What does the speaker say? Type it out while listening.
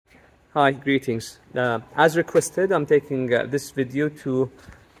Hi, greetings. As requested, I'm taking this video to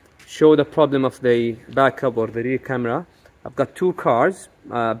show the problem of the backup or the rear camera. I've got two cars,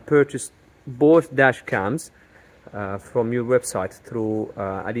 purchased both dash cams from your website through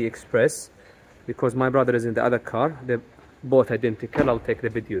AliExpress, because my brother is in the other car. They're both identical. I'll take the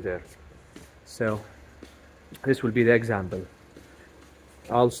video there. So this will be the example.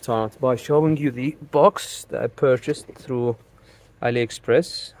 I'll start by showing you the box that I purchased through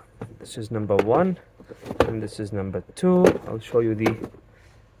AliExpress. This is number 1 and this is number 2. I'll show you the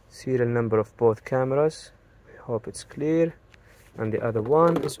serial number of both cameras. I hope it's clear, and the other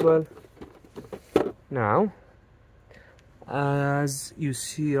one as well. Now, as you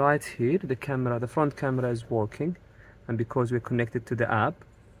see right here, the front camera is working, and because we're connected to the app,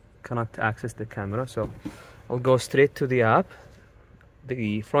 cannot access the camera, so I'll go straight to the app.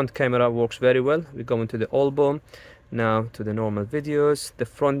 The front camera works very well. We go into the album. Now to the normal videos. The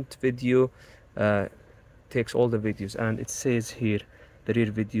front video takes all the videos, and it says here the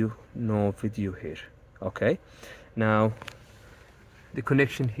rear video, no video here. Okay, now the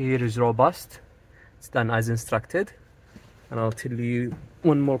connection here is robust. It's done as instructed, and I'll tell you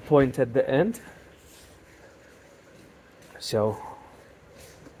one more point at the end. So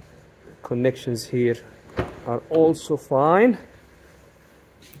connections here are also fine.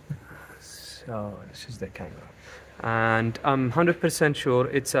 So this is the camera, and I'm 100% sure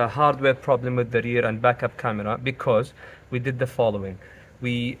it's a hardware problem with the rear and backup camera, because we did the following.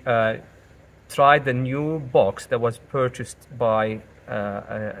 We tried the new box that was purchased by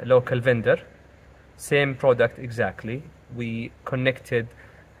a local vendor, same product exactly. We connected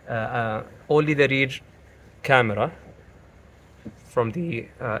only the rear camera from the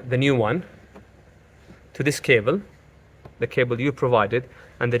new one to this cable, the cable you provided,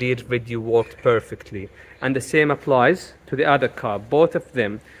 and the rear video worked perfectly. And the same applies to the other car. Both of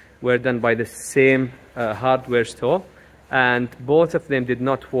them were done by the same hardware store, and both of them did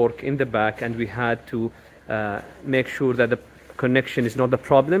not work in the back, and we had to make sure that the connection is not the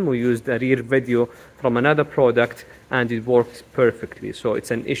problem. We used a rear video from another product, and it worked perfectly. So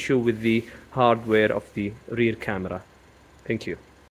it's an issue with the hardware of the rear camera. Thank you.